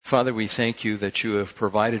Father, we thank you that you have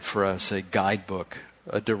provided for us a guidebook,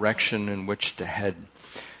 a direction in which to head,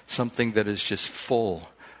 something that is just full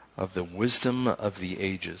of the wisdom of the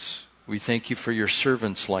ages. We thank you for your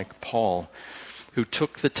servants like Paul, who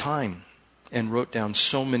took the time and wrote down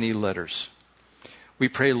so many letters. We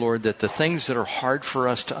pray, Lord, that the things that are hard for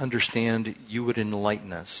us to understand, you would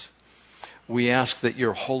enlighten us. We ask that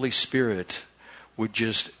your Holy Spirit would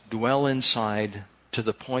just dwell inside to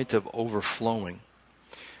the point of overflowing,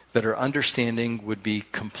 that our understanding would be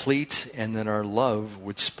complete and that our love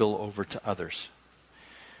would spill over to others.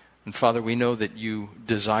 And Father, we know that you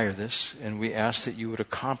desire this, and we ask that you would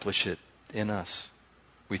accomplish it in us.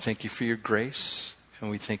 We thank you for your grace, and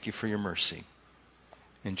we thank you for your mercy.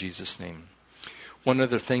 In Jesus' name. One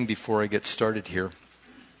other thing before I get started here.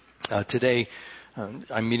 Today,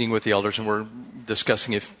 I'm meeting with the elders, and we're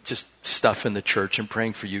discussing just stuff in the church and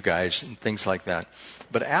praying for you guys and things like that.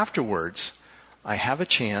 But afterwards, I have a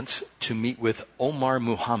chance to meet with Omar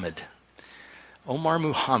Muhammad. Omar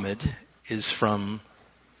Muhammad is from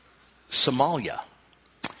Somalia,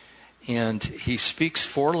 and he speaks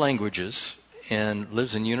 4 languages and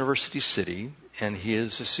lives in University City, and he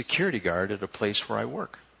is a security guard at a place where I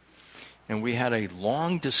work. And we had a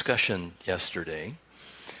long discussion yesterday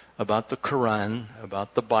about the Quran,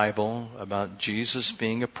 about the Bible, about Jesus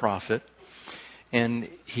being a prophet, and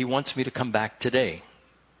he wants me to come back today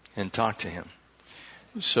and talk to him.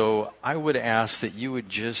 So I would ask that you would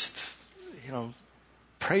just,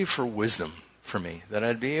 pray for wisdom for me, that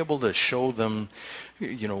I'd be able to show them,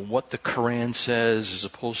 what the Quran says as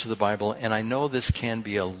opposed to the Bible. And I know this can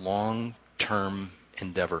be a long-term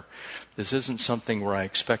endeavor. This isn't something where I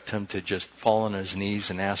expect him to just fall on his knees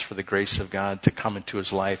and ask for the grace of God to come into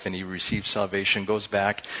his life, and he receives salvation, goes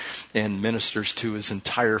back and ministers to his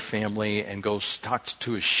entire family, and goes talks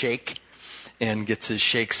to his sheikh and gets his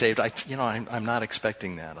sheikh saved. I'm not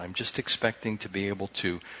expecting that. I'm just expecting to be able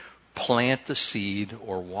to plant the seed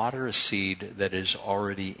or water a seed that is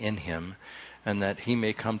already in him, and that he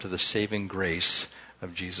may come to the saving grace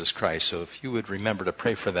of Jesus Christ. So if you would remember to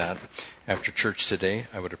pray for that after church today,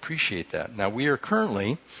 I would appreciate that. Now, we are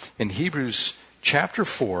currently in Hebrews chapter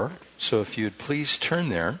 4, so if you would please turn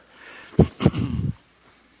there. And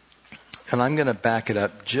I'm going to back it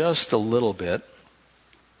up just a little bit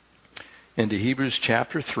into Hebrews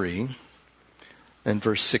chapter 3 and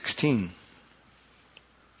verse 16.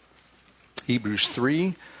 Hebrews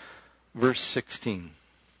 3, verse 16.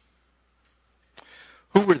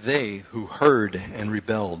 Who were they who heard and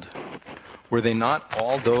rebelled? Were they not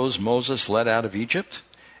all those Moses led out of Egypt?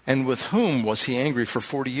 And with whom was he angry for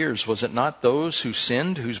 40 years? Was it not those who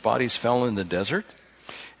sinned, whose bodies fell in the desert?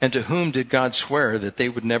 And to whom did God swear that they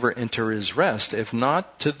would never enter his rest, if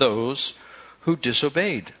not to those who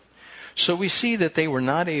disobeyed? So we see that they were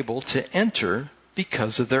not able to enter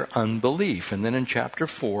because of their unbelief. And then in chapter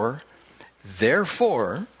 4,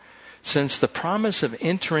 therefore, since the promise of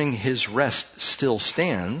entering his rest still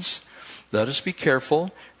stands, let us be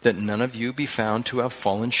careful that none of you be found to have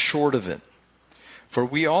fallen short of it. For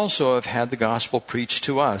we also have had the gospel preached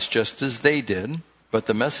to us, just as they did, but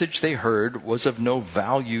the message they heard was of no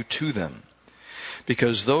value to them,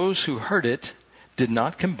 because those who heard it did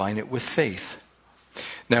not combine it with faith.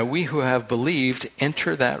 Now we who have believed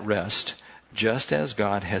enter that rest, just as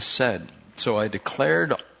God has said. So I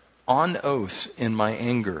declared on oath in my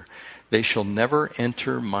anger, they shall never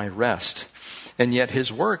enter my rest. And yet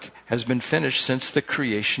his work has been finished since the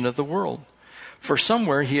creation of the world. For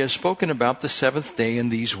somewhere he has spoken about the 7th day in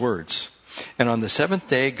these words. And on the 7th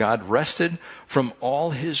day God rested from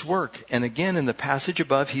all his work. And again in the passage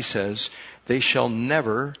above he says, they shall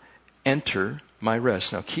never enter my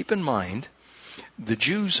rest. Now keep in mind, the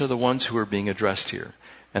Jews are the ones who are being addressed here.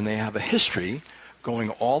 And they have a history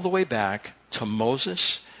going all the way back to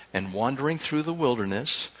Moses and wandering through the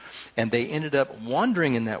wilderness. And they ended up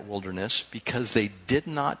wandering in that wilderness because they did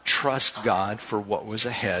not trust God for what was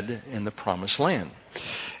ahead in the promised land.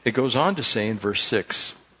 It goes on to say in verse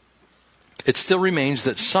 6, it still remains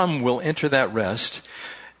that some will enter that rest,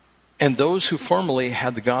 and those who formerly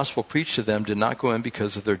had the gospel preached to them did not go in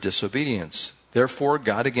because of their disobedience. Therefore,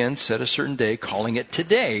 God again set a certain day, calling it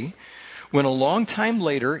today, when a long time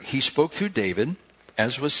later he spoke through David,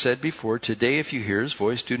 as was said before, today if you hear his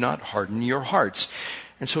voice, do not harden your hearts.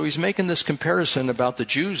 And so he's making this comparison about the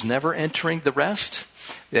Jews never entering the rest.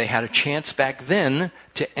 They had a chance back then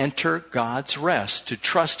to enter God's rest, to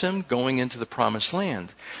trust him going into the promised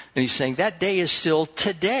land. And he's saying that day is still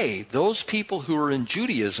today. Those people who are in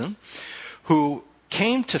Judaism, who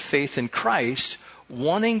came to faith in Christ,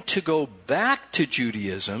 wanting to go back to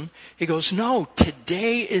Judaism, he goes, no,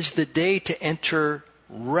 today is the day to enter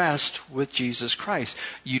rest with Jesus Christ.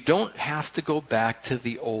 You don't have to go back to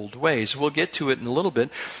the old ways. We'll get to it in a little bit,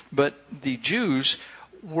 but the Jews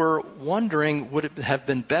were wondering, would it have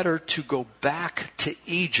been better to go back to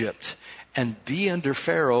Egypt and be under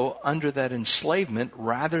Pharaoh, under that enslavement,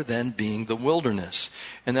 rather than being the wilderness?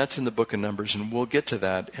 And that's in the book of Numbers, and we'll get to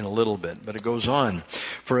that in a little bit. But it goes on.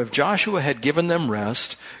 For if Joshua had given them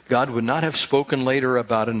rest, God would not have spoken later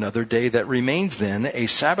about another day that remains then, a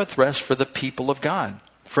Sabbath rest for the people of God.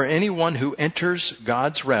 For anyone who enters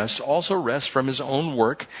God's rest also rests from his own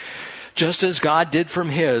work, just as God did from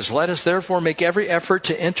his. Let us therefore make every effort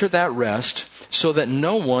to enter that rest, so that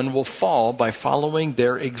no one will fall by following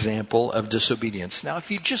their example of disobedience. Now, if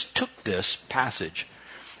you just took this passage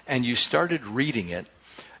and you started reading it,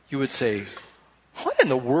 you would say, what in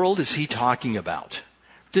the world is he talking about?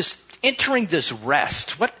 This entering this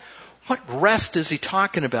rest. What rest is he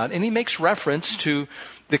talking about? And he makes reference to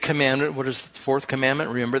the commandment. What is the fourth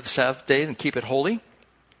commandment? Remember the Sabbath day and keep it holy.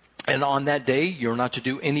 And on that day, you're not to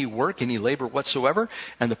do any work, any labor whatsoever.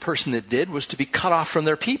 And the person that did was to be cut off from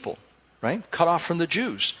their people. Right? Cut off from the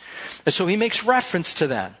Jews. And so he makes reference to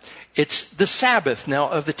that. It's the Sabbath. Now,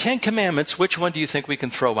 of the 10 commandments, which one do you think we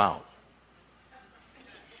can throw out?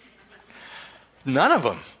 None of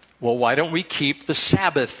them. Well, why don't we keep the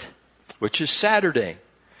Sabbath, which is Saturday?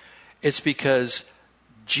 It's because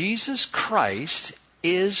Jesus Christ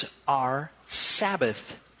is our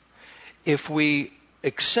Sabbath. If we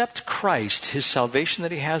accept Christ, his salvation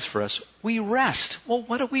that he has for us, we rest. Well,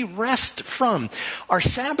 what do we rest from? Our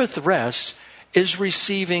Sabbath rest is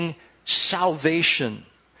receiving salvation,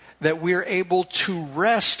 that we're able to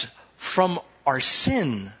rest from our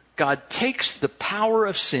sin. God takes the power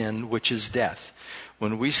of sin, which is death.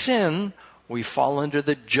 When we sin, we fall under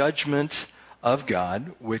the judgment of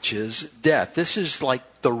God, which is death. This is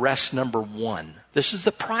like the rest number one. This is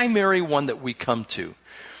the primary one that we come to.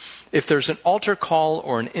 If there's an altar call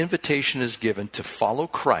or an invitation is given to follow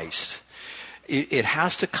Christ, it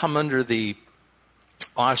has to come under the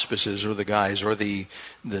auspices or the guise or the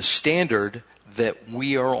standard that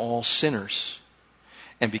we are all sinners.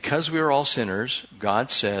 And because we are all sinners, God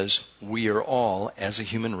says we are all, as a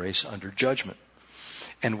human race, under judgment.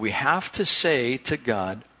 And we have to say to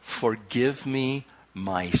God, forgive me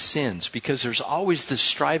my sins. Because there's always this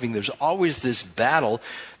striving, there's always this battle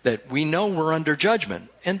that we know we're under judgment.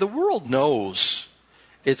 And the world knows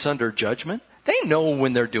it's under judgment. They know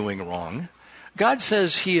when they're doing wrong. God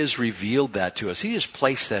says he has revealed that to us. He has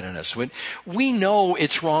placed that in us. When we know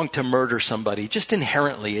it's wrong to murder somebody, just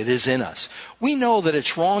inherently it is in us. We know that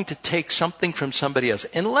it's wrong to take something from somebody else,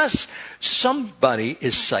 unless somebody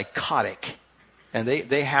is psychotic and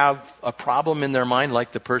they have a problem in their mind,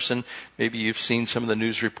 like the person, maybe you've seen some of the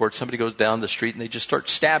news reports, somebody goes down the street and they just start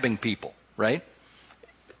stabbing people, right?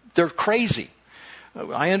 They're crazy.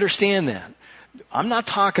 I understand that. I'm not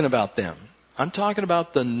talking about them. I'm talking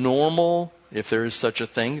about the normal, if there is such a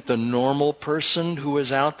thing, the normal person who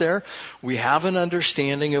is out there. We have an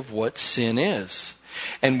understanding of what sin is.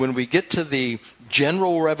 And when we get to the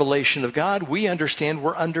general revelation of God, we understand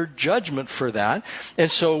we're under judgment for that.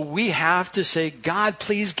 And so we have to say, God,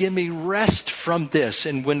 please give me rest from this.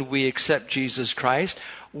 And when we accept Jesus Christ,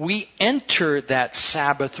 we enter that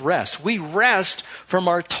Sabbath rest. We rest from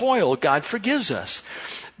our toil. God forgives us.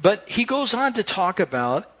 But he goes on to talk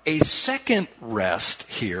about a second rest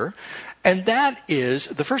here. And that is,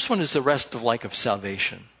 the first one is the rest of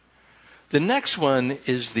salvation. The next one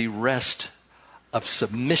is the rest of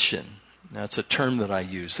submission. Now, it's a term that I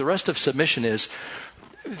use. The rest of submission is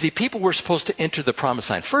the people were supposed to enter the promised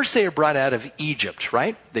land. First, they were brought out of Egypt,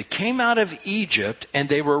 right? They came out of Egypt and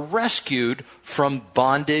they were rescued from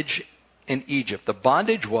bondage in Egypt. The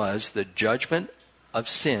bondage was the judgment of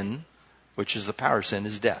sin, which is the power of sin,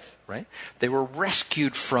 is death, right? They were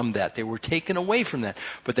rescued from that. They were taken away from that.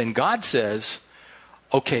 But then God says,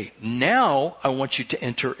 okay, now I want you to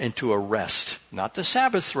enter into a rest. Not the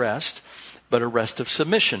Sabbath rest, but a rest of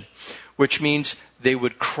submission, which means they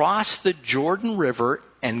would cross the Jordan River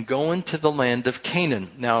and go into the land of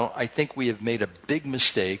Canaan. Now, I think we have made a big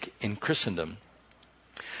mistake in Christendom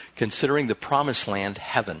considering the promised land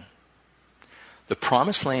heaven. The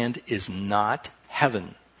promised land is not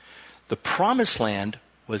heaven. The promised land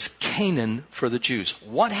was Canaan for the Jews.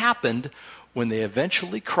 What happened when they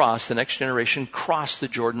eventually crossed, the next generation crossed the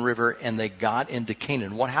Jordan River and they got into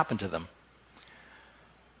Canaan? What happened to them?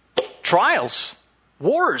 Trials,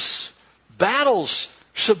 wars, battles,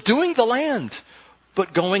 subduing the land,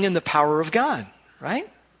 but going in the power of God, right?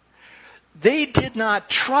 They did not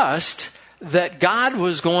trust that God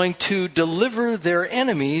was going to deliver their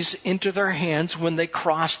enemies into their hands when they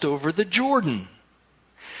crossed over the Jordan.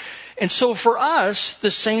 And so for us, the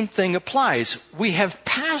same thing applies. We have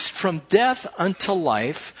passed from death unto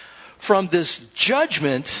life, from this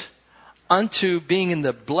judgment unto being in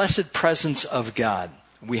the blessed presence of God.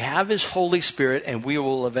 We have His Holy Spirit, and we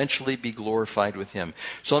will eventually be glorified with Him.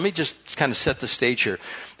 So let me just kind of set the stage here.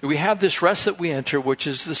 We have this rest that we enter, which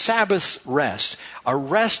is the Sabbath rest. Our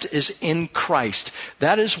rest is in Christ.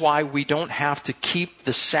 That is why we don't have to keep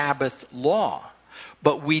the Sabbath law.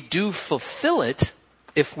 But we do fulfill it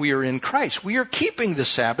if we are in Christ. We are keeping the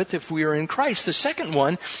Sabbath if we are in Christ. The second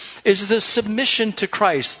one is the submission to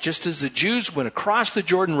Christ. Just as the Jews went across the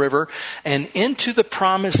Jordan River and into the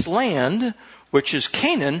promised land, which is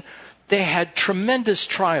Canaan, they had tremendous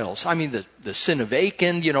trials. I mean, the sin of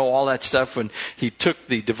Achan, all that stuff. When he took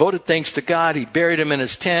the devoted things to God, he buried him in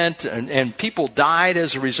his tent, and people died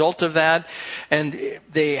as a result of that. And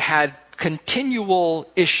they had continual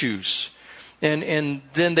issues. And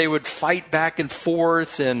then they would fight back and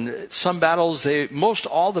forth, and some battles, most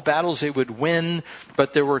all the battles they would win,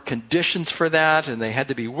 but there were conditions for that, and they had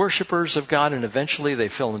to be worshipers of God, and eventually they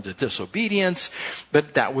fell into disobedience,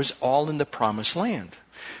 but that was all in the promised land.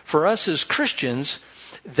 For us as Christians,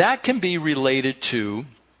 that can be related to,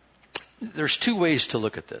 there's two ways to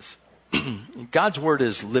look at this. God's word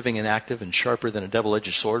is living and active and sharper than a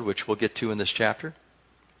double-edged sword, which we'll get to in this chapter.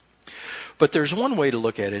 But there's one way to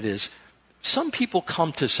look at it is, some people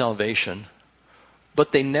come to salvation,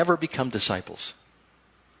 but they never become disciples.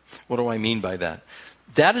 What do I mean by that?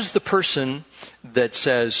 That is the person that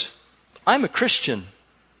says, I'm a Christian.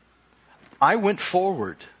 I went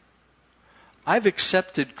forward. I've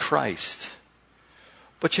accepted Christ.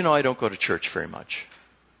 But I don't go to church very much.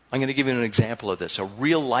 I'm going to give you an example of this, a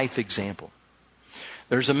real life example.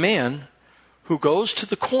 There's a man who goes to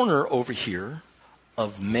the corner over here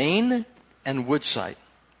of Main and Woodside.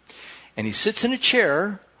 And he sits in a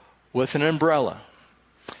chair with an umbrella.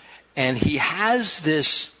 And he has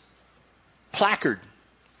this placard.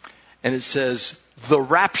 And it says, The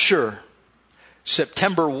Rapture.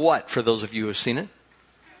 September what, for those of you who have seen it?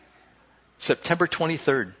 September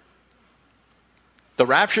 23rd. The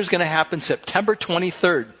rapture is going to happen September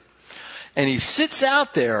 23rd. And he sits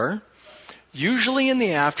out there, usually in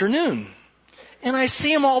the afternoon. And I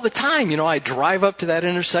see him all the time. I drive up to that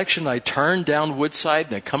intersection, I turn down Woodside,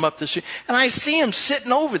 and I come up the street, and I see him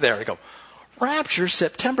sitting over there. I go, Rapture,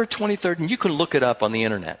 September 23rd, and you can look it up on the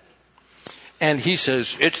internet. And he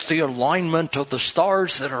says, it's the alignment of the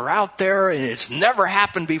stars that are out there, and it's never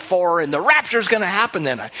happened before, and the rapture's going to happen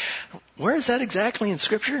then. Where is that exactly in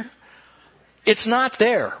Scripture? It's not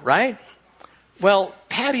there, right? Well,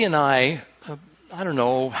 Patty and I don't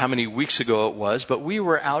know how many weeks ago it was, but we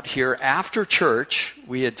were out here after church.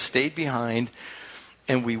 We had stayed behind,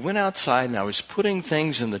 and we went outside, and I was putting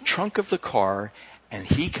things in the trunk of the car, and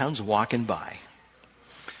he comes walking by.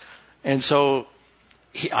 And so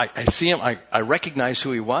I see him, I recognize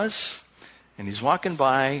who he was, and he's walking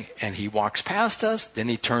by, and he walks past us, then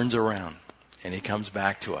he turns around, and he comes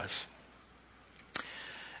back to us.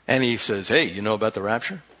 And he says, hey, you know about the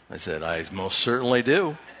rapture? I said, I most certainly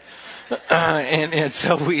do. And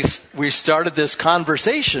so we started this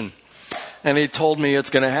conversation, and he told me it's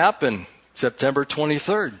going to happen September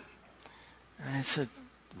 23rd. And I said,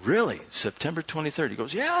 really? September 23rd? He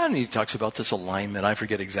goes, yeah. And he talks about this alignment. I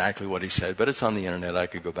forget exactly what he said, but it's on the internet. I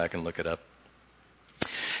could go back and look it up.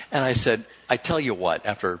 And I said, I tell you what,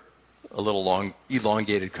 after a little long,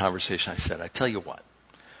 elongated conversation, I said, I tell you what,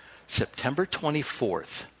 September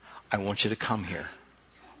 24th, I want you to come here.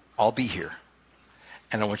 I'll be here.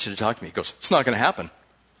 And I want you to talk to me. He goes, it's not going to happen.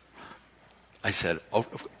 I said, oh,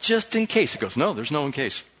 just in case. He goes, no, there's no in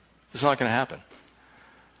case. It's not going to happen.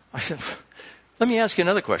 I said, let me ask you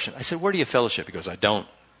another question. I said, where do you fellowship? He goes, I don't.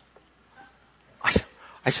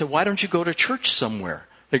 I said, why don't you go to church somewhere?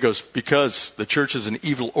 He goes, because the church is an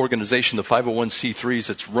evil organization, the 501c3s,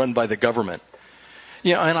 it's run by the government.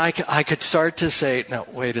 And I could start to say, no,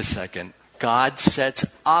 wait a second. God sets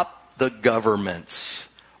up the governments.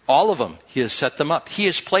 All of them. He has set them up. He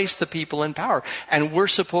has placed the people in power. And we're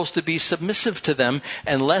supposed to be submissive to them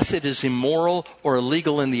unless it is immoral or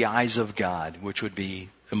illegal in the eyes of God, which would be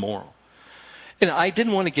immoral. I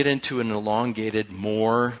didn't want to get into an elongated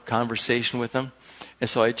more conversation with him. And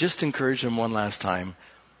so I just encouraged him one last time.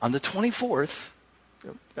 On the 24th,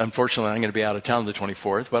 unfortunately I'm going to be out of town the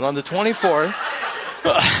 24th, but on the 24th,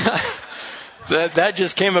 that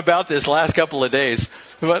just came about this last couple of days.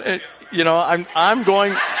 But I'm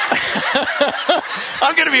going,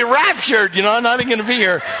 I'm going to be raptured, I'm not going to be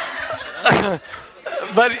here.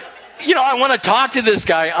 But, I want to talk to this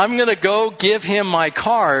guy. I'm going to go give him my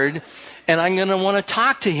card, and I'm going to want to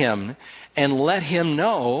talk to him and let him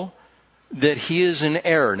know that he is in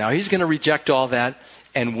error. Now, he's going to reject all that.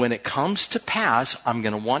 And when it comes to pass, I'm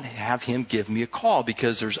going to want to have him give me a call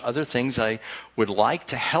because there's other things I would like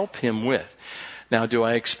to help him with. Now, do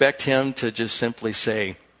I expect him to just simply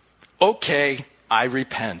say, okay, I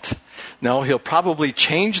repent? No, he'll probably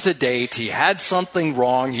change the date. He had something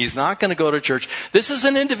wrong. He's not going to go to church. This is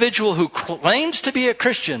an individual who claims to be a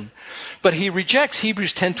Christian, but he rejects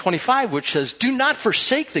Hebrews 10:25, which says, do not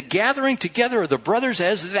forsake the gathering together of the brothers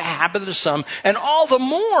as is the habit of some, and all the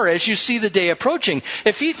more as you see the day approaching.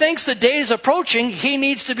 If he thinks the day is approaching, he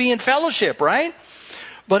needs to be in fellowship, right?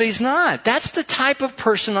 But he's not. That's the type of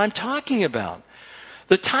person I'm talking about.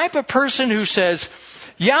 The type of person who says,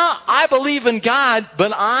 yeah, I believe in God,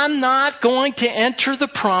 but I'm not going to enter the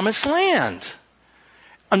promised land.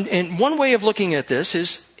 And one way of looking at this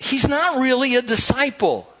is he's not really a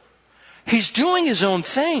disciple. He's doing his own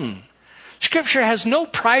thing. Scripture has no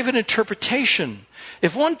private interpretation.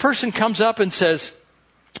 If one person comes up and says,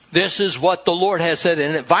 this is what the Lord has said,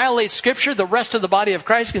 and it violates Scripture, the rest of the body of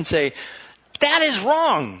Christ can say, that is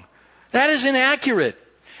wrong. That is inaccurate.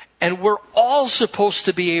 And we're all supposed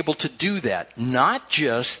to be able to do that, not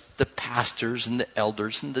just the pastors and the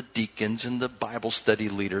elders and the deacons and the Bible study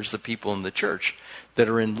leaders, the people in the church that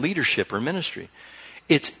are in leadership or ministry.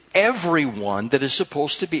 It's everyone that is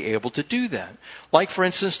supposed to be able to do that. Like, for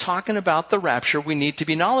instance, talking about the rapture, we need to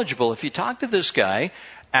be knowledgeable. If you talk to this guy,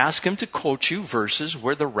 ask him to quote you verses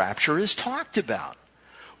where the rapture is talked about.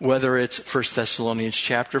 Whether it's 1 Thessalonians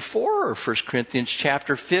chapter 4 or 1 Corinthians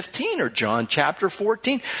chapter 15 or John chapter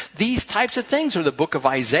 14. These types of things, or the book of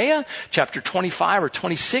Isaiah chapter 25 or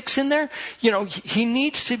 26 in there. You know, he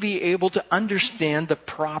needs to be able to understand the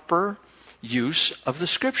proper use of the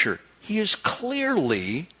Scripture. He is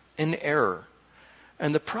clearly in error.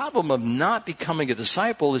 And the problem of not becoming a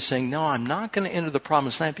disciple is saying, no, I'm not going to enter the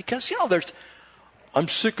promised land because, I'm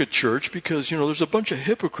sick of church because, there's a bunch of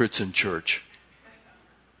hypocrites in church.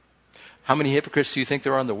 How many hypocrites do you think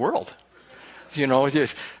there are in the world? You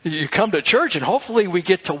come to church and hopefully we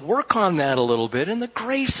get to work on that a little bit and the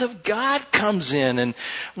grace of God comes in and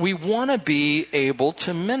we want to be able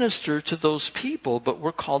to minister to those people, but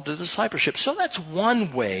we're called to discipleship. So that's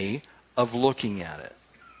one way of looking at it.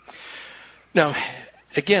 Now,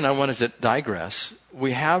 again, I wanted to digress.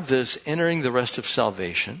 We have this entering the rest of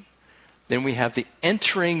salvation. Then we have the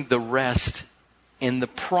entering the rest in the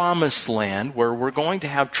promised land where we're going to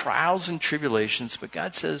have trials and tribulations, but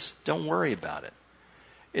God says, don't worry about it.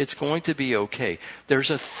 It's going to be okay.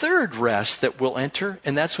 There's a third rest that we'll enter,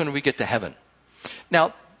 and that's when we get to heaven.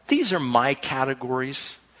 Now, these are my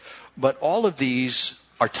categories, but all of these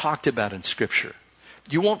are talked about in Scripture.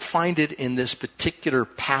 You won't find it in this particular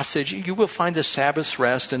passage. You will find the Sabbath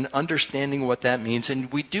rest and understanding what that means.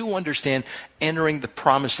 And we do understand entering the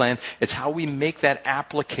promised land. It's how we make that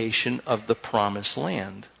application of the promised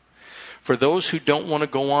land. For those who don't want to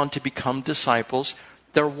go on to become disciples,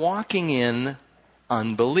 they're walking in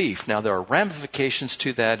unbelief. Now, there are ramifications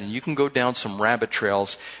to that, and you can go down some rabbit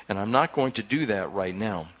trails, and I'm not going to do that right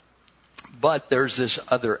now. But there's this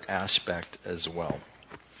other aspect as well.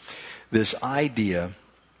 This idea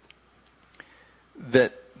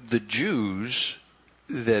that the Jews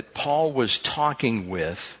that Paul was talking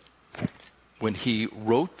with when he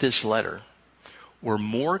wrote this letter were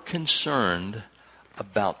more concerned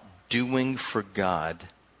about doing for God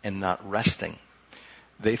and not resting.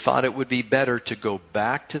 They thought it would be better to go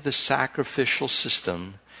back to the sacrificial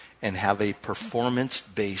system and have a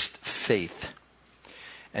performance-based faith.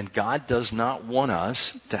 And God does not want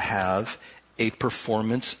us to have a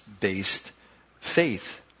performance-based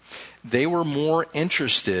faith. They were more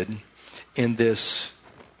interested in this,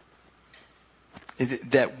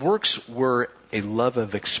 that works were a love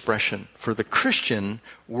of expression. For the Christian,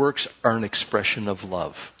 works are an expression of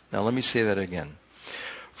love. Now let me say that again.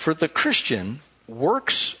 For the Christian,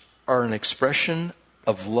 works are an expression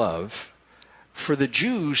of love. For the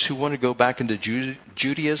Jews who want to go back into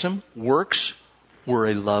Judaism, works were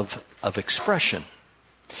a love of expression.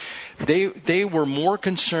 They were more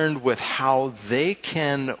concerned with how they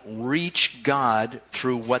can reach God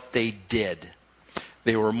through what they did.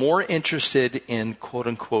 They were more interested in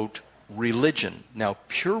quote-unquote religion. Now,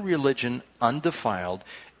 pure religion, undefiled,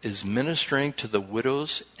 is ministering to the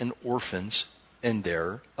widows and orphans in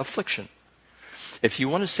their affliction. If you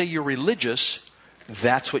want to say you're religious,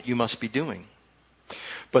 that's what you must be doing.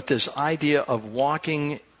 But this idea of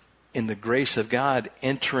walking in the grace of God,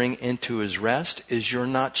 entering into His rest, is you're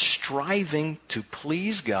not striving to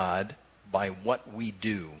please God by what we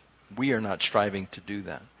do. We are not striving to do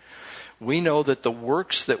that. We know that the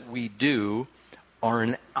works that we do are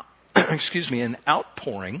an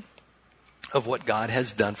outpouring of what God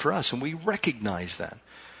has done for us, and we recognize that.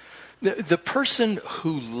 The person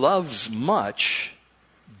who loves much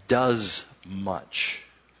does much.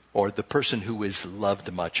 Or the person who is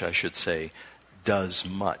loved much, I should say, does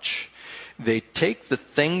much. They take the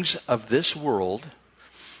things of this world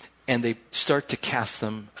and they start to cast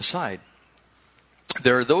them aside.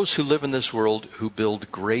 There are those who live in this world who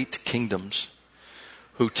build great kingdoms,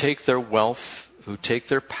 who take their wealth, who take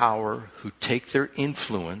their power, who take their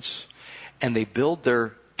influence, and they build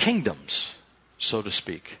their kingdoms, so to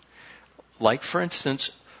speak. Like, for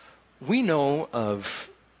instance, we know of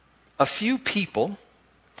a few people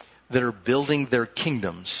that are building their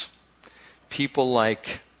kingdoms. People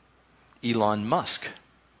like Elon Musk.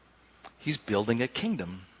 He's building a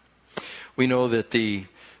kingdom. We know that the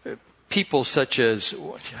people such as,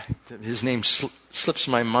 his name slips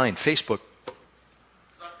my mind, Facebook.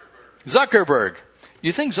 Zuckerberg.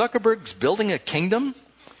 You think Zuckerberg's building a kingdom?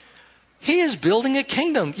 He is building a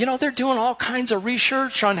kingdom. You know, they're doing all kinds of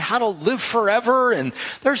research on how to live forever, and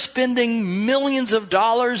they're spending millions of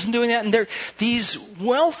dollars and doing that. And these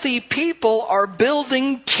wealthy people are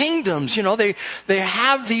building kingdoms. You know, they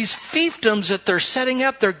have these fiefdoms that they're setting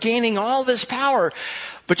up. They're gaining all this power.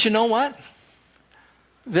 But you know what?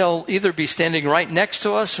 They'll either be standing right next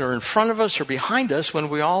to us or in front of us or behind us when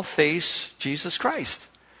we all face Jesus Christ.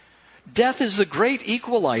 Death is the great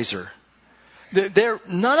equalizer.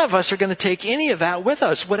 None of us are going to take any of that with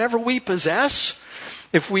us. Whatever we possess,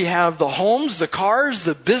 if we have the homes, the cars,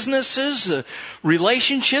 the businesses, the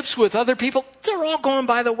relationships with other people, they're all going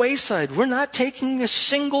by the wayside. We're not taking a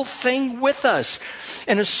single thing with us.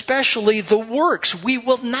 And especially the works. We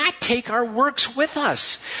will not take our works with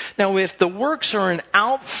us. Now, if the works are an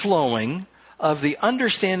outflowing of the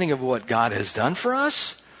understanding of what God has done for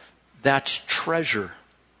us, that's treasure.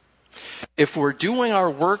 If we're doing our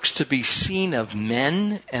works to be seen of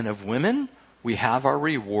men and of women, we have our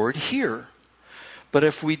reward here. But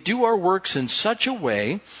if we do our works in such a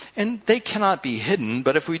way, and they cannot be hidden,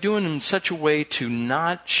 but if we do them in such a way to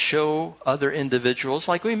not show other individuals,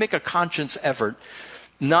 like we make a conscious effort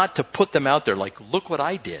not to put them out there, like, look what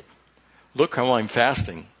I did. Look how I'm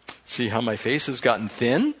fasting. See how my face has gotten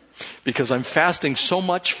thin? Because I'm fasting so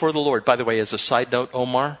much for the Lord. By the way, as a side note,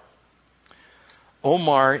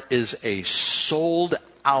 Omar is a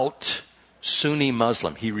sold-out Sunni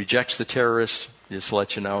Muslim. He rejects the terrorists. Just to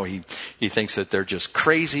let you know, he thinks that they're just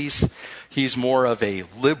crazies. He's more of a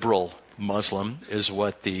liberal Muslim, is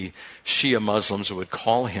what the Shia Muslims would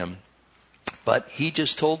call him. But he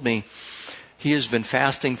just told me he has been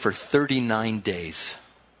fasting for 39 days.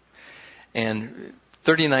 And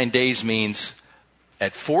 39 days means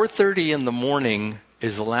at 4:30 in the morning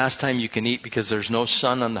is the last time you can eat because there's no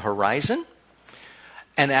sun on the horizon.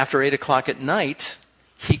 And after 8 o'clock at night,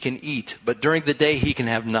 he can eat. But during the day, he can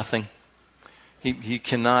have nothing. He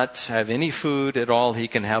cannot have any food at all. He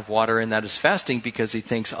can have water, and that is fasting because he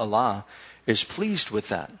thinks Allah is pleased with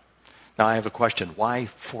that. Now, I have a question. Why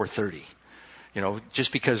 4:30? You know,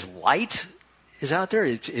 just because light is out there?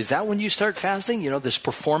 Is that when you start fasting? You know, this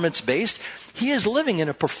performance-based? He is living in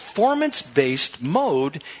a performance-based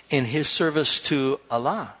mode in his service to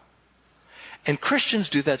Allah. And Christians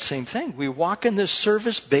do that same thing. We walk in this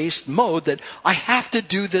service-based mode that I have to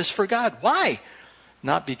do this for God. Why?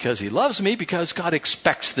 Not because he loves me, because God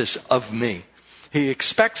expects this of me. He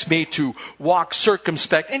expects me to walk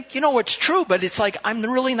circumspect. And you know, it's true, but it's like, I'm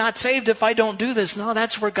really not saved if I don't do this. No,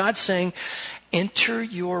 that's where God's saying, enter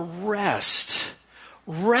your rest.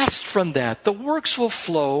 Rest from that. The works will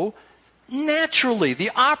flow naturally. The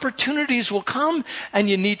opportunities will come, and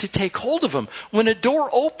you need to take hold of them. When a door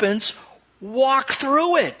opens, walk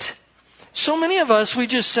through it. So many of us, we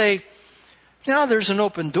just say, now there's an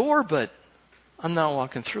open door, but I'm not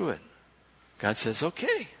walking through it. God says,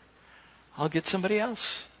 okay, I'll get somebody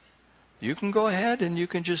else. You can go ahead and you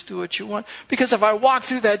can just do what you want. Because if I walk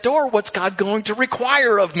through that door, what's God going to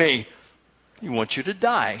require of me? He wants you to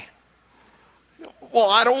die. Well,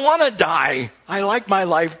 I don't want to die. I like my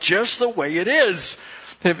life just the way it is.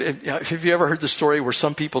 Have you ever heard the story where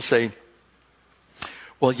some people say,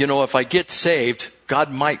 well, you know, if I get saved,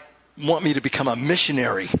 God might want me to become a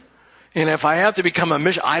missionary. And if I have to become a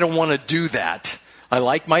missionary, I don't want to do that. I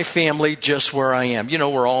like my family just where I am. You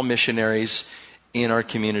know, we're all missionaries in our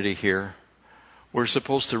community here. We're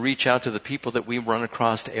supposed to reach out to the people that we run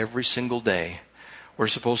across every single day. We're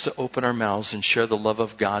supposed to open our mouths and share the love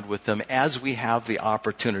of God with them as we have the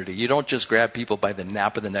opportunity. You don't just grab people by the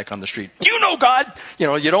nape of the neck on the street. You know God! You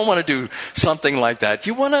don't want to do something like that.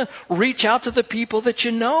 You want to reach out to the people that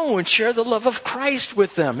you know and share the love of Christ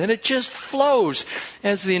with them. And it just flows.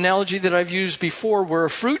 As the analogy that I've used before, we're a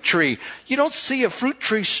fruit tree. You don't see a fruit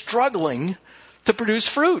tree struggling to produce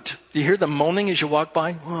fruit. You hear them moaning as you walk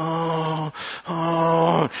by? Oh,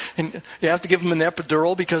 oh. And you have to give them an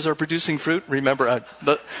epidural because they're producing fruit. Remember,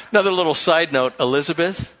 another little side note,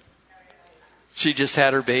 Elizabeth, she just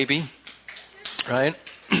had her baby, right?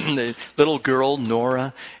 The little girl,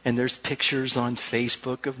 Nora, and there's pictures on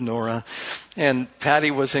Facebook of Nora. And Patty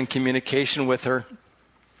was in communication with her.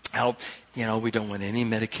 How, we don't want any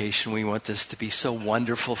medication. We want this to be so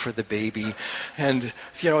wonderful for the baby. And,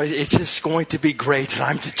 it's just going to be great. And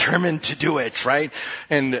I'm determined to do it, right?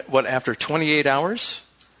 And after 28 hours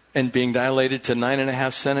and being dilated to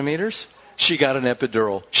 9.5 centimeters, she got an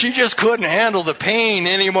epidural. She just couldn't handle the pain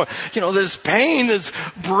anymore. This pain is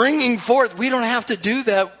bringing forth. We don't have to do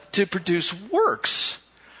that to produce works.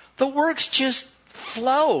 The works just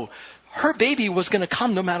flow. Her baby was going to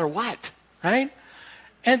come no matter what, right?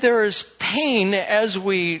 And there is pain as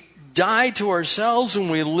we die to ourselves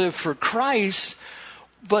and we live for Christ,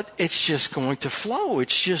 but it's just going to flow.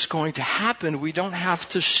 It's just going to happen. We don't have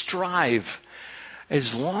to strive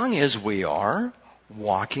as long as we are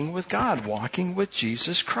walking with God, walking with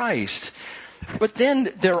Jesus Christ. But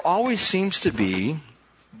then there always seems to be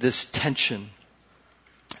this tension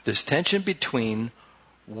between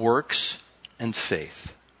works and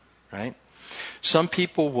faith, right? Some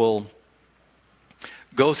people will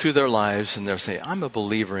go through their lives and they'll say, I'm a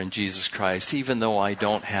believer in Jesus Christ. Even though I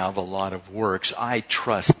don't have a lot of works, I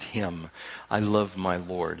trust Him. I love my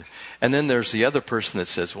Lord. And then there's the other person that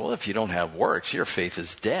says, well, if you don't have works, your faith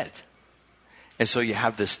is dead. And so you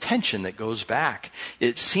have this tension that goes back.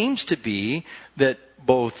 It seems to be that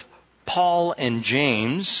both Paul and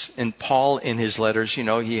James, and Paul in his letters,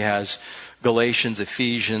 he has Galatians,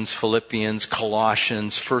 Ephesians, Philippians,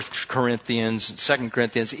 Colossians, 1 Corinthians, 2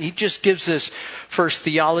 Corinthians. He just gives this first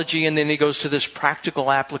theology and then he goes to this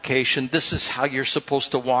practical application. This is how you're supposed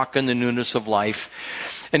to walk in the newness of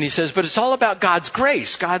life. And he says, but it's all about God's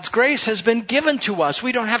grace. God's grace has been given to us.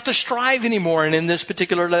 We don't have to strive anymore. And in this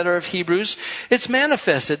particular letter of Hebrews, it's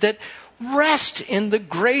manifested that rest in the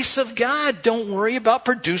grace of God. Don't worry about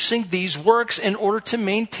producing these works in order to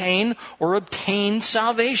maintain or obtain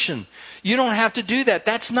salvation. You don't have to do that.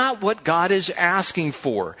 That's not what God is asking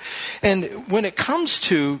for. And when it comes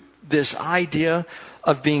to this idea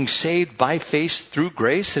of being saved by faith through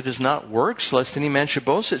grace, it is not works, lest any man should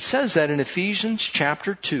boast. It says that in Ephesians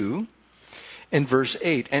chapter 2 in verse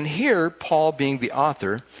 8. And here, Paul being the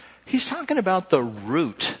author, he's talking about the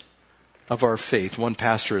root of our faith. One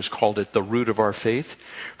pastor has called it the root of our faith.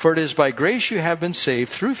 For it is by grace you have been saved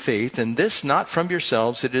through faith, and this not from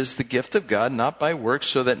yourselves. It is the gift of God, not by works,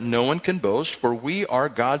 so that no one can boast. For we are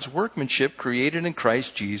God's workmanship, created in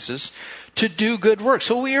Christ Jesus to do good works.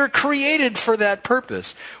 So we are created for that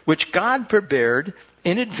purpose, which God prepared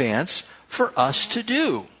in advance for us to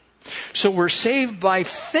do. So we're saved by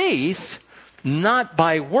faith, not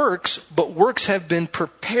by works, but works have been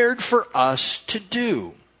prepared for us to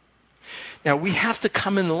do. Now, we have to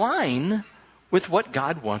come in line with what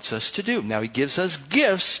God wants us to do. Now, He gives us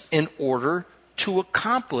gifts in order to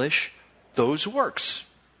accomplish those works.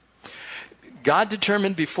 God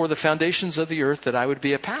determined before the foundations of the earth that I would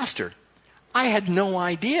be a pastor. I had no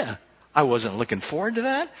idea. I wasn't looking forward to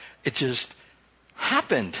that. It just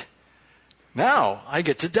happened. Now, I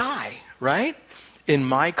get to die, right? In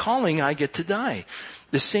my calling, I get to die.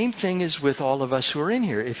 The same thing is with all of us who are in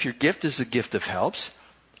here. If your gift is the gift of helps,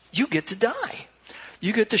 you get to die.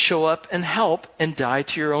 You get to show up and help and die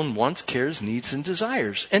to your own wants, cares, needs, and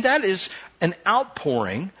desires. And that is an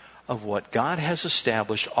outpouring of what God has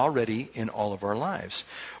established already in all of our lives.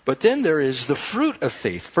 But then there is the fruit of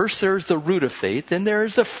faith. First there's the root of faith, then there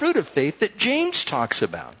is the fruit of faith that James talks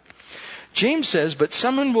about. James says, but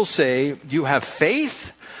someone will say, you have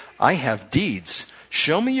faith, I have deeds.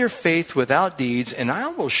 Show me your faith without deeds, and I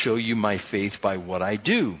will show you my faith by what I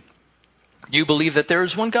do. You believe that there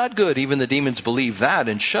is one God, good. Even the demons believe that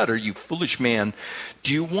and shudder. You foolish man.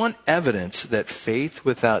 Do you want evidence that faith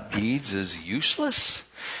without deeds is useless?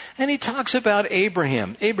 And he talks about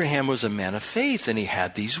Abraham. Abraham was a man of faith and he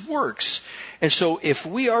had these works. And so if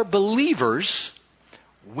we are believers,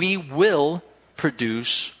 we will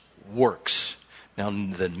produce works. Now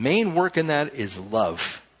the main work in that is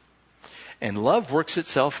love. And love works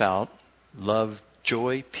itself out. Love,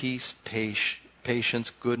 joy, peace, patience,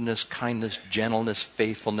 goodness, kindness, gentleness,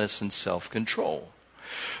 faithfulness, and self-control.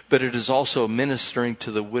 but it is also ministering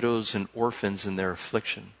to the widows and orphans in their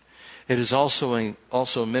affliction. It is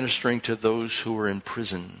also ministering to those who are in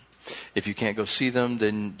prison. If you can't go see them,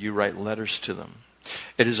 then you write letters to them.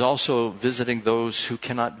 It is also visiting those who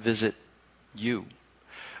cannot visit you.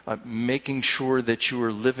 Making sure that you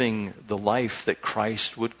are living the life that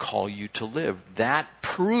Christ would call you to live. That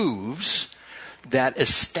proves, that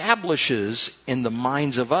establishes in the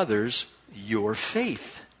minds of others your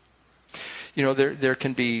faith. You know, there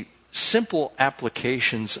can be simple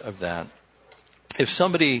applications of that. If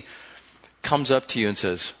somebody comes up to you and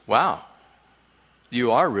says, wow,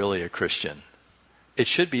 you are really a Christian, it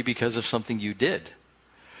should be because of something you did.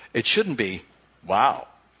 It shouldn't be, wow,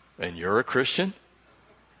 and you're a Christian?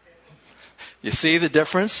 You see the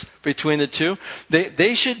difference between the two?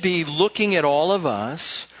 They should be looking at all of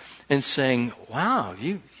us and saying, wow,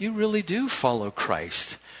 you really do follow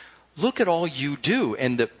Christ. Look at all you do.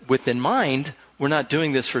 And with in mind, we're not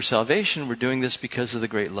doing this for salvation. We're doing this because of the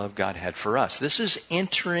great love God had for us. This is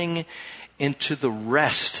entering into the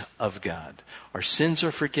rest of God. Our sins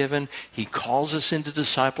are forgiven. He calls us into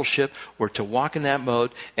discipleship. We're to walk in that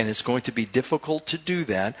mode, and it's going to be difficult to do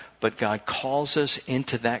that, but God calls us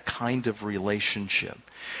into that kind of relationship.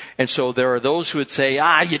 And so there are those who would say,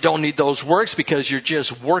 you don't need those works because you're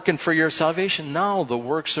just working for your salvation. No, the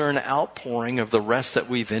works are an outpouring of the rest that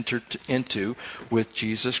we've entered into with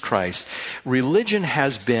Jesus Christ. Religion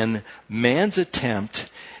has been man's attempt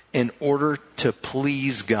in order to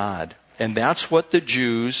please God. And that's what the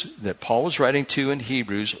Jews that Paul was writing to in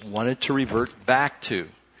Hebrews wanted to revert back to.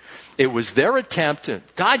 It was their attempt to,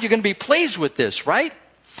 God, you're going to be pleased with this, right?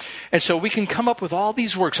 And so we can come up with all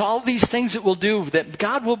these works, all these things that we'll do, that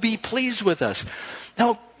God will be pleased with us.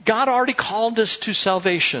 Now, God already called us to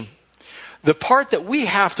salvation. The part that we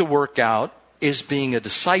have to work out is being a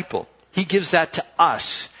disciple. He gives that to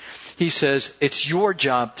us. He says, it's your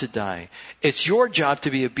job to die. It's your job to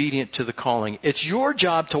be obedient to the calling. It's your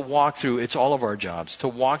job to walk through, it's all of our jobs, to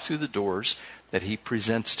walk through the doors that He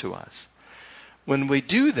presents to us. When we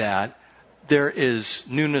do that, there is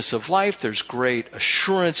newness of life. There's great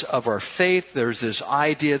assurance of our faith. There's this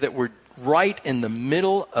idea that we're right in the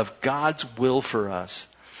middle of God's will for us.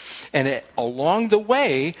 And along the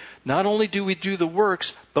way, not only do we do the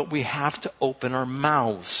works, but we have to open our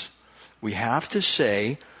mouths. We have to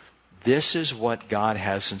say, this is what God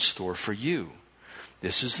has in store for you.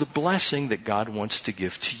 This is the blessing that God wants to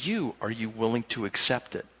give to you. Are you willing to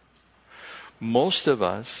accept it? Most of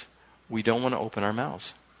us, we don't want to open our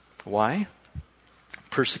mouths. Why?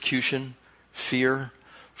 Persecution, fear,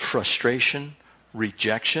 frustration,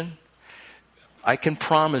 rejection. I can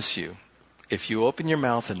promise you, if you open your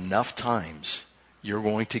mouth enough times, you're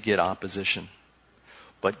going to get opposition.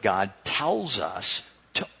 But God tells us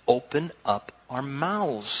to open up our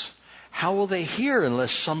mouths. How will they hear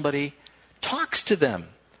unless somebody talks to them?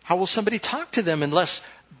 How will somebody talk to them unless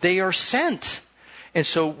they are sent? And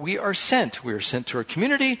so we are sent. We are sent to our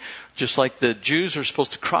community. Just like the Jews are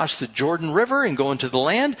supposed to cross the Jordan River and go into the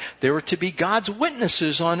land, they were to be God's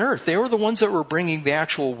witnesses on earth. They were the ones that were bringing the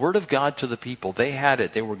actual word of God to the people. They had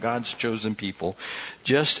it. They were God's chosen people,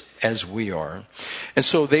 just as we are. And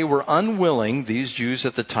so they were unwilling, these Jews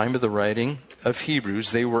at the time of the writing of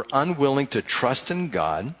Hebrews, they were unwilling to trust in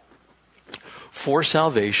God for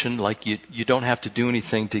salvation, like you don't have to do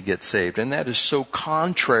anything to get saved. And that is so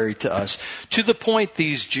contrary to us. To the point,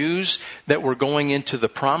 these Jews that were going into the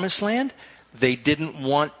promised land, they didn't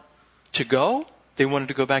want to go. They wanted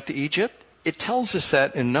to go back to Egypt. It tells us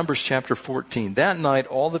that in Numbers chapter 14. That night,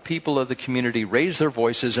 all the people of the community raised their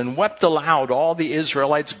voices and wept aloud. All the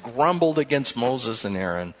Israelites grumbled against Moses and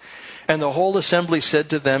Aaron. And the whole assembly said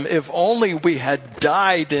to them, if only we had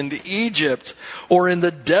died in Egypt or in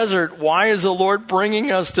the desert. Why is the Lord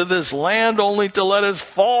bringing us to this land only to let us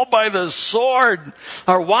fall by the sword?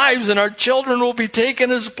 Our wives and our children will be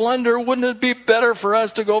taken as plunder. Wouldn't it be better for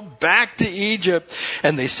us to go back to Egypt?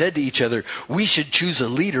 And they said to each other, we should choose a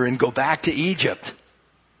leader and go back to Egypt.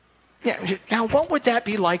 Yeah, now, what would that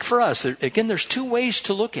be like for us? Again, there's two ways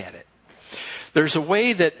to look at it. There's a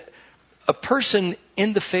way that a person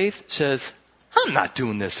in the faith says, I'm not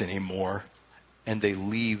doing this anymore. And they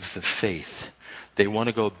leave the faith. They want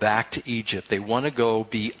to go back to Egypt. They want to go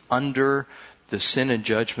be under the sin and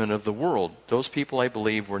judgment of the world. Those people, I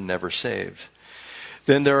believe, were never saved.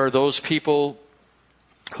 Then there are those people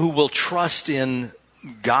who will trust in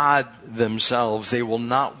God themselves. They will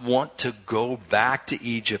not want to go back to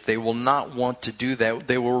Egypt. They will not want to do that.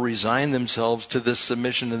 They will resign themselves to this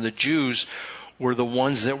submission. And the Jews were the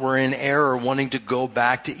ones that were in error, wanting to go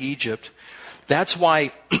back to Egypt. That's why,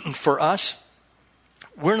 for us,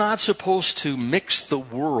 we're not supposed to mix the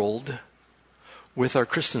world with our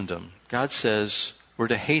Christendom. God says we're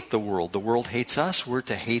to hate the world. The world hates us. We're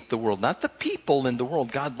to hate the world. Not the people in the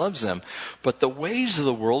world. God loves them. But the ways of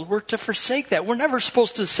the world, we're to forsake that. We're never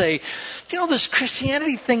supposed to say, this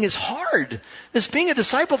Christianity thing is hard. This being a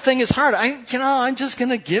disciple thing is hard. I'm just going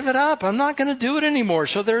to give it up. I'm not going to do it anymore.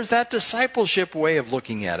 So there's that discipleship way of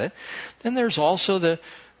looking at it. Then there's also the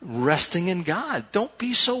resting in God. Don't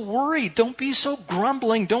be so worried. Don't be so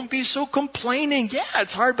grumbling. Don't be so complaining. Yeah,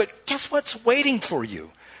 it's hard, but guess what's waiting for you?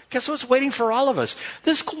 Guess what's waiting for all of us?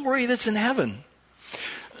 This glory that's in heaven.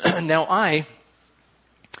 Now, I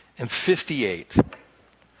am 58.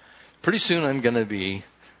 Pretty soon I'm going to be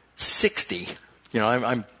 60.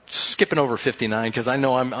 I'm skipping over 59 because I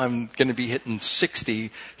know I'm going to be hitting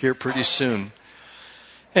 60 here pretty soon.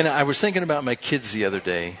 And I was thinking about my kids the other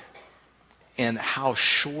day and how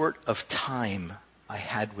short of time I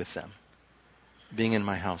had with them being in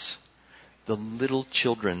my house. The little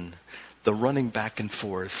children, the running back and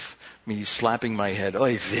forth, me slapping my head.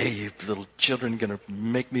 Oy vey, you little children going to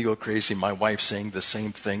make me go crazy. My wife saying the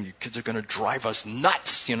same thing. You kids are going to drive us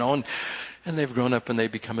nuts, and they've grown up and they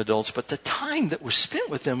become adults. But the time that was spent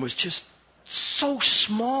with them was just so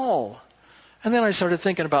small. And then I started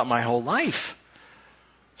thinking about my whole life.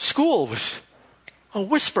 School was a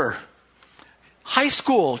whisper. High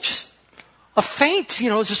school, just a faint,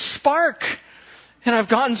 just a spark. And I've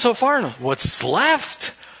gotten so far, and what's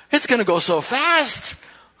left? It's going to go so fast.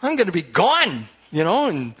 I'm going to be gone, in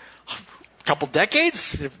a couple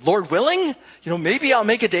decades, if Lord willing. Maybe I'll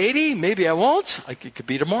make it to 80, maybe I won't. It could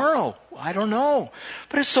be tomorrow. I don't know.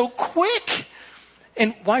 But it's so quick.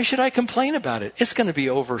 And why should I complain about it? It's going to be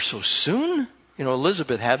over so soon.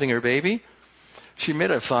 Elizabeth having her baby, she may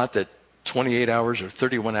have thought that 28 hours or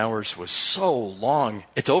 31 hours was so long.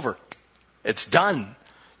 It's over. It's done.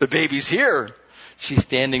 The baby's here. She's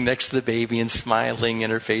standing next to the baby and smiling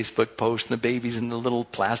in her Facebook post, and the baby's in the little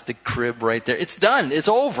plastic crib right there. It's done. It's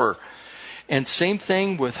over. And same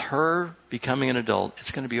thing with her becoming an adult.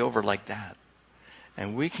 It's going to be over like that.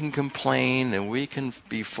 And we can complain and we can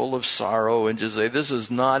be full of sorrow and just say, this is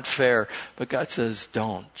not fair. But God says,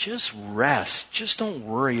 don't. Just rest. Just don't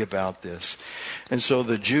worry about this. And so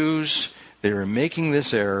the Jews, they were making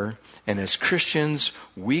this error. And as Christians,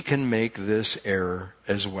 we can make this error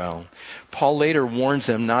as well. Paul later warns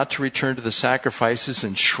them not to return to the sacrifices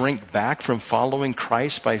and shrink back from following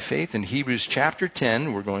Christ by faith. In Hebrews chapter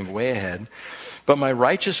 10, we're going way ahead. But my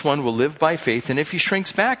righteous one will live by faith, and if he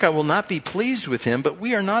shrinks back, I will not be pleased with him. But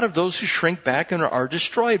we are not of those who shrink back and are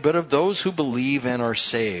destroyed, but of those who believe and are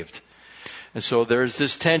saved. And so there's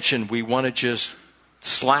this tension. We want to just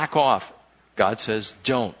slack off. God says,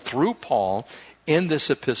 don't. Through Paul, in this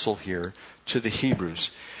epistle here to the Hebrews.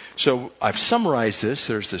 So I've summarized this.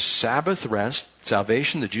 There's this Sabbath rest,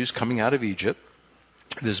 salvation, the Jews coming out of Egypt.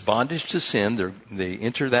 This bondage to sin, they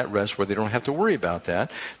enter that rest where they don't have to worry about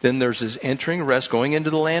that. Then there's this entering rest, going into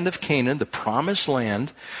the land of Canaan, the promised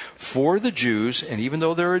land for the Jews. And even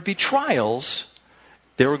though there would be trials,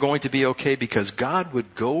 they were going to be okay because God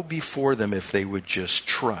would go before them if they would just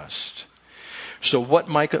trust. So what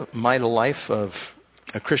might a life of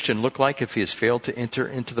a Christian look like if he has failed to enter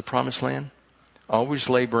into the promised land? Always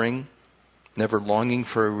laboring, never longing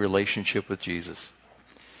for a relationship with Jesus.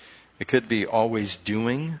 It could be always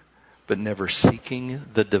doing, but never seeking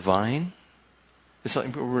the divine. It's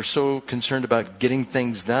like we're so concerned about getting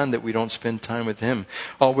things done that we don't spend time with Him.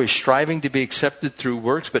 Always striving to be accepted through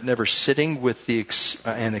works, but never sitting with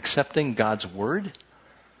and accepting God's Word.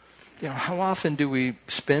 How often do we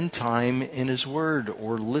spend time in His Word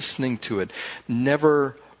or listening to it?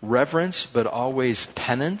 Never reverence, but always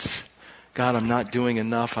penance. God, I'm not doing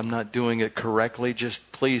enough. I'm not doing it correctly.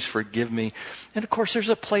 Just please forgive me. And of course, there's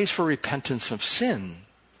a place for repentance of sin.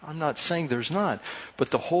 I'm not saying there's not.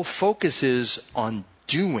 But the whole focus is on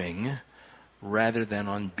doing rather than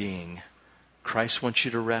on being. Christ wants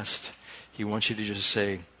you to rest. He wants you to just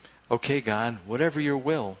say, okay, God, whatever your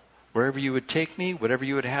will, wherever you would take me, whatever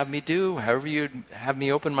you would have me do, however you would have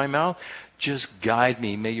me open my mouth, just guide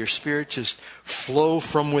me. May your Spirit just flow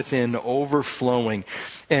from within, overflowing.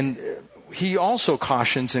 And he also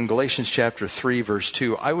cautions in Galatians chapter 3, verse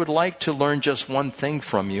 2, I would like to learn just one thing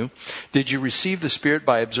from you. Did you receive the Spirit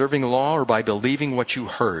by observing the law or by believing what you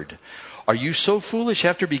heard? Are you so foolish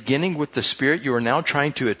after beginning with the Spirit, you are now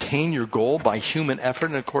trying to attain your goal by human effort?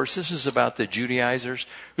 And of course, this is about the Judaizers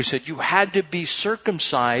who said you had to be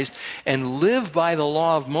circumcised and live by the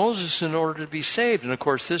law of Moses in order to be saved. And of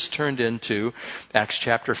course, this turned into Acts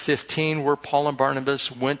chapter 15, where Paul and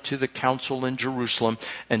Barnabas went to the council in Jerusalem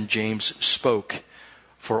and James spoke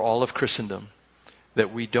for all of Christendom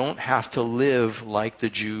that we don't have to live like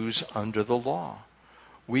the Jews under the law.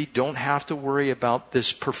 We don't have to worry about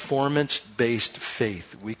this performance-based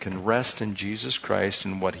faith. We can rest in Jesus Christ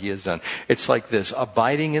and what he has done. It's like this,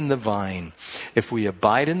 abiding in the vine. If we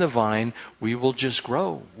abide in the vine, we will just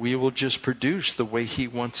grow. We will just produce the way he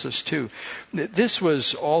wants us to. This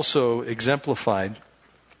was also exemplified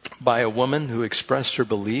by a woman who expressed her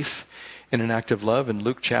belief in an act of love. In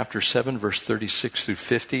Luke chapter 7, verse 36 through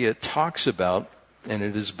 50, it talks about, and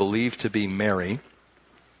it is believed to be Mary,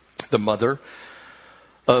 the mother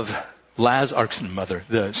of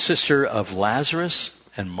the sister of Lazarus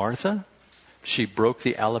and Martha. She broke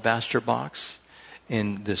the alabaster box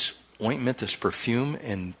in this ointment, this perfume,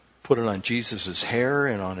 and put it on Jesus' hair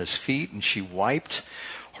and on his feet, and she wiped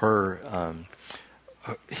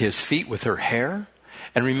his feet with her hair.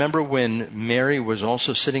 And remember when Mary was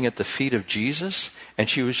also sitting at the feet of Jesus, and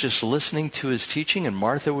she was just listening to his teaching, and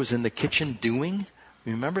Martha was in the kitchen doing?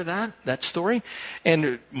 Remember that story?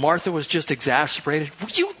 And Martha was just exasperated. Will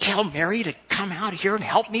you tell Mary to come out here and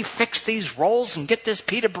help me fix these rolls and get this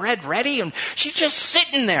pita bread ready? And she's just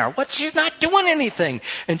sitting there. She's not doing anything.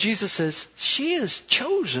 And Jesus says, she has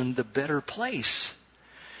chosen the better place.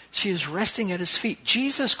 She is resting at his feet.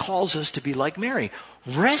 Jesus calls us to be like Mary.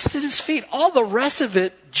 Rest at his feet. All the rest of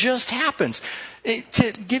it just happens.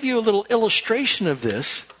 To give you a little illustration of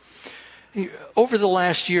this, over the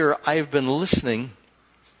last year, I have been listening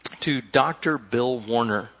to Dr. Bill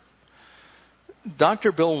Warner.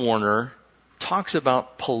 Dr. Bill Warner talks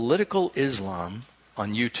about political Islam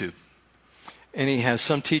on YouTube. And he has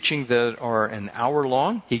some teaching that are an hour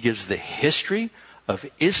long. He gives the history of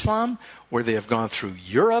Islam, where they have gone through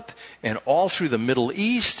Europe and all through the Middle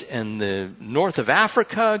East and the north of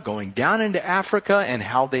Africa, going down into Africa, and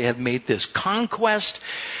how they have made this conquest.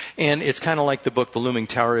 And it's kind of like the book, The Looming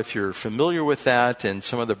Tower, if you're familiar with that, and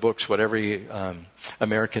some other books, what every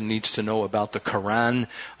American needs to know about the Quran.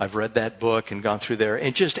 I've read that book and gone through there.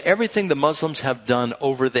 And just everything the Muslims have done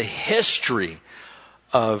over the history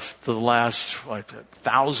of the last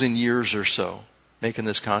 1,000 years or so, making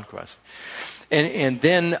this conquest. And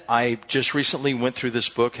then I just recently went through this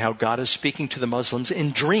book, how God is speaking to the Muslims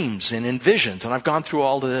in dreams and in visions. And I've gone through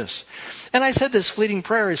all of this. And I said this fleeting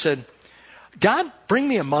prayer. I said, God, bring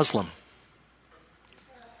me a Muslim.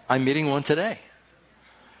 I'm meeting one today.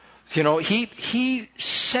 You know, he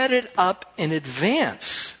set it up in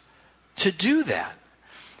advance to do that.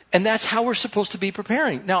 And that's how we're supposed to be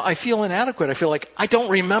preparing. Now, I feel inadequate. I feel like I don't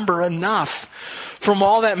remember enough from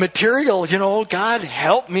all that material. You know, God,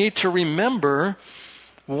 help me to remember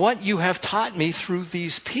what you have taught me through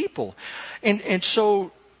these people. And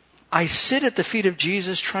so I sit at the feet of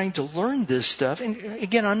Jesus trying to learn this stuff. And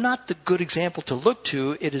again, I'm not the good example to look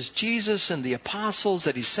to. It is Jesus and the apostles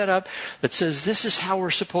that he set up that says, this is how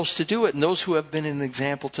we're supposed to do it. And those who have been an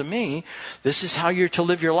example to me, this is how you're to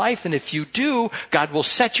live your life. And if you do, God will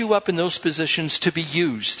set you up in those positions to be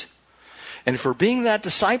used. And if we're being that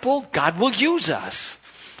disciple, God will use us.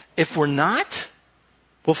 If we're not,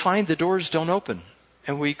 we'll find the doors don't open.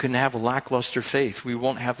 And we can have a lackluster faith. We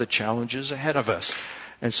won't have the challenges ahead of us.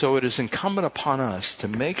 And so it is incumbent upon us to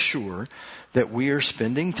make sure that we are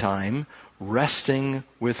spending time resting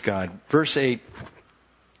with God. Verse 8.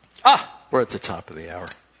 We're at the top of the hour.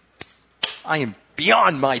 I am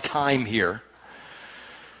beyond my time here.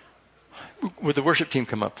 Would the worship team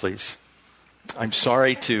come up, please? I'm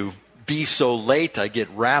sorry to be so late. I get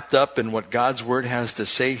wrapped up in what God's word has to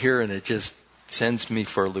say here, and it just sends me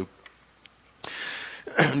for a loop.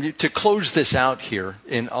 To close this out here,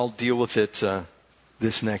 and I'll deal with it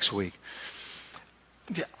this next week.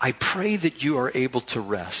 I pray that you are able to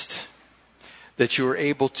rest, that you are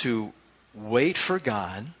able to wait for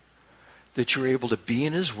God, that you're able to be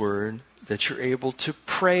in his word, that you're able to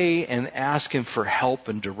pray and ask him for help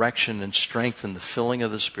and direction and strength and the filling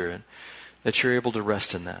of the Spirit, that you're able to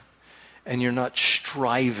rest in that. And you're not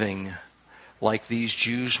striving like these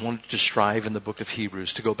Jews wanted to strive in the book of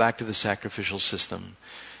Hebrews, to go back to the sacrificial system,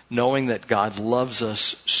 knowing that God loves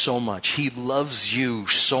us so much. He loves you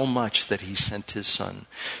so much that he sent his son.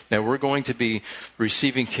 Now we're going to be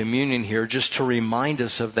receiving communion here just to remind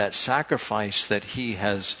us of that sacrifice that he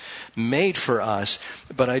has made for us.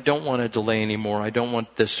 But I don't want to delay anymore. I don't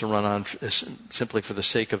want this to run on simply for the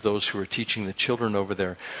sake of those who are teaching the children over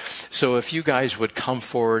there. So if you guys would come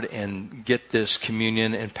forward and get this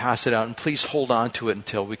communion and pass it out, and please hold on to it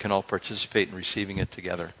until we can all participate in receiving it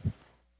together.